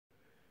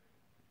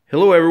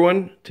Hello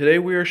everyone, today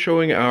we are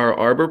showing our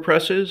Arbor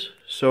presses.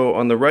 So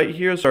on the right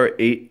here is our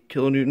 8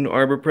 kilonewton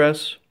Arbor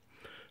press.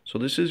 So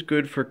this is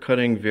good for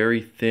cutting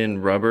very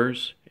thin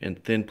rubbers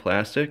and thin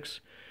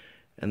plastics.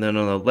 And then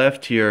on the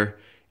left here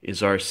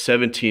is our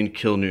 17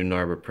 kilonewton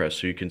Arbor press,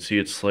 so you can see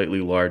it's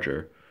slightly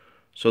larger.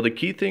 So the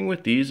key thing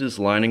with these is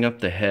lining up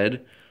the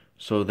head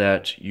so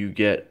that you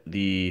get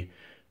the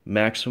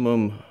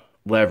maximum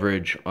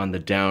leverage on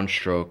the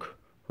downstroke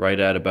right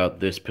at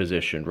about this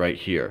position right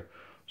here.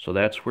 So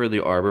that's where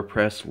the Arbor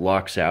press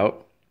locks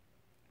out,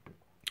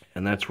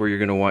 and that's where you're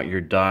going to want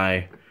your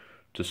die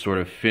to sort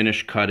of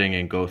finish cutting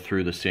and go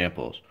through the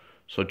samples.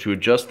 So to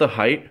adjust the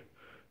height,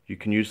 you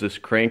can use this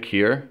crank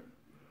here.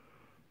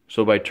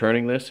 So by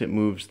turning this, it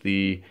moves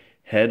the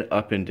head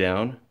up and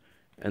down,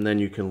 and then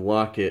you can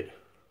lock it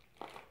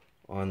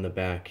on the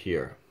back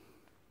here.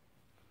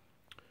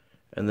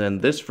 And then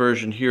this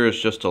version here is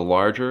just a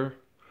larger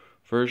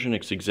version.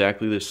 It's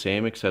exactly the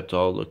same except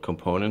all the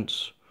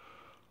components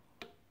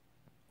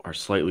are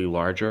slightly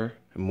larger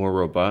and more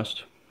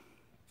robust.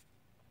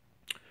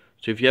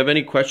 So if you have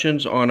any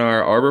questions on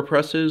our Arbor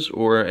presses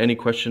or any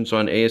questions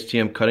on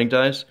ASTM cutting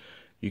dies,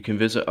 you can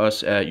visit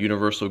us at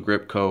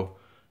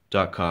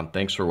universalgripco.com.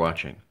 Thanks for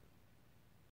watching.